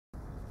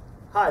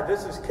Hi,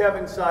 this is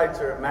Kevin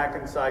Seitzer at Mac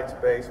 & Seitz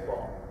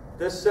Baseball.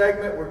 This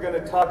segment we're going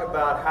to talk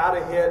about how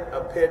to hit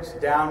a pitch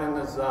down in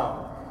the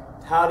zone,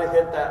 how to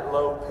hit that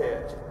low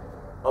pitch.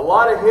 A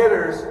lot of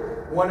hitters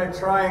want to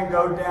try and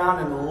go down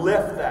and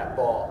lift that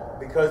ball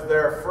because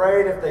they're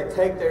afraid if they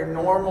take their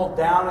normal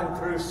down and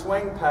through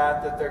swing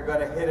path that they're going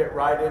to hit it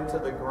right into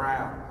the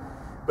ground.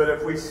 But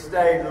if we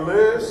stay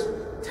loose,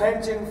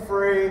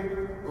 tension-free,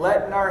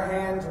 letting our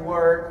hands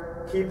work,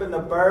 keeping the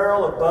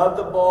barrel above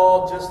the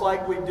ball just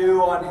like we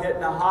do on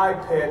hitting a high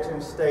pitch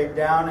and stay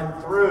down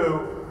and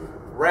through,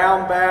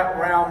 round bat,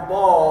 round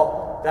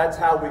ball, that's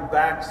how we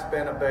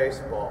backspin a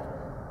baseball.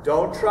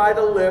 Don't try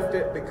to lift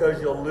it because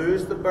you'll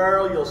lose the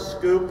barrel, you'll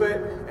scoop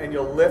it, and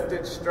you'll lift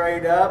it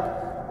straight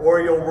up,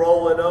 or you'll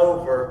roll it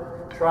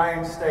over. Try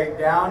and stay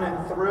down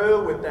and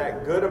through with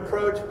that good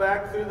approach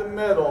back through the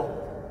middle,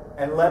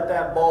 and let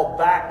that ball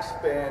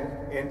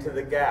backspin into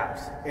the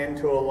gaps,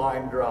 into a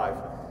line drive.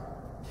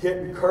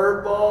 Hitting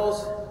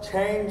curveballs,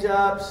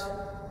 change-ups,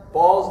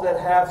 balls that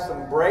have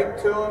some break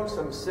to them,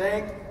 some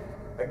sink.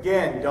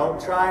 Again,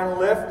 don't try and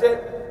lift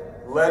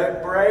it. Let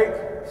it break,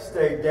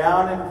 stay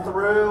down and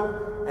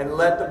through, and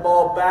let the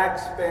ball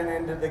backspin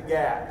into the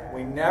gap.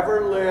 We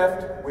never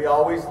lift. We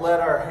always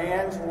let our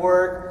hands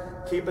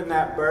work, keeping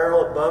that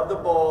barrel above the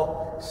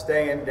ball,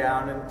 staying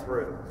down and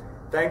through.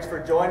 Thanks for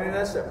joining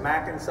us at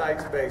Mac &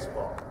 Seitz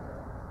Baseball.